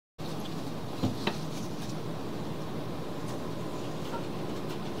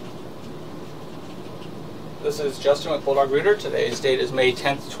This is Justin with Bulldog Rooter. Today's date is May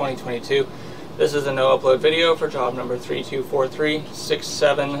 10th, 2022. This is a no upload video for job number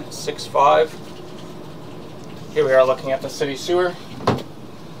 32436765. Here we are looking at the city sewer.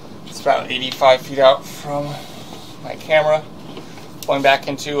 It's about 85 feet out from my camera. Going back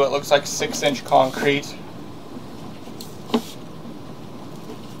into what looks like 6-inch concrete.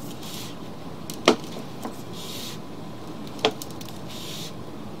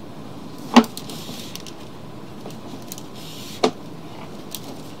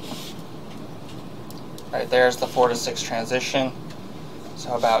 Right there's the 4 to 6 transition.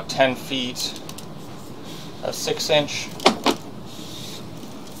 So about 10 feet of 6-inch.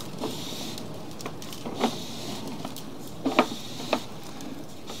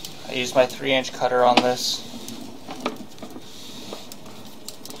 I used my 3-inch cutter on this.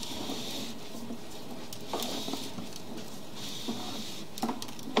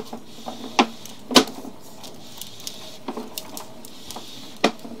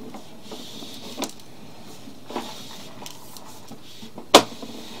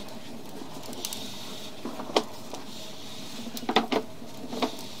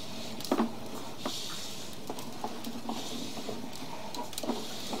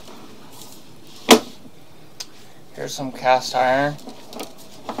 Here's some cast iron.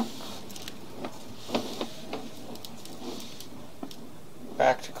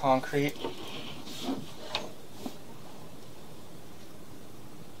 Back to concrete.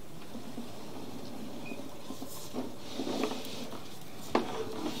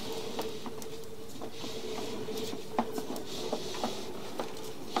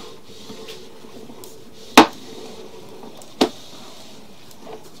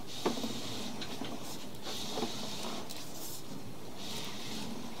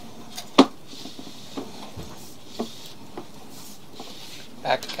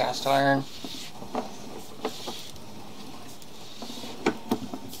 Back to cast iron.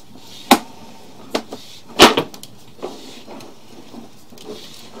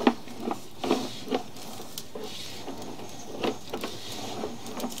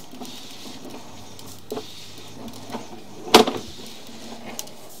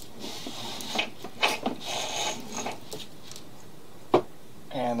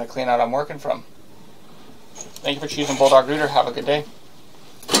 And the cleanout I'm working from. Thank you for choosing Bulldog Rooter. Have a good day.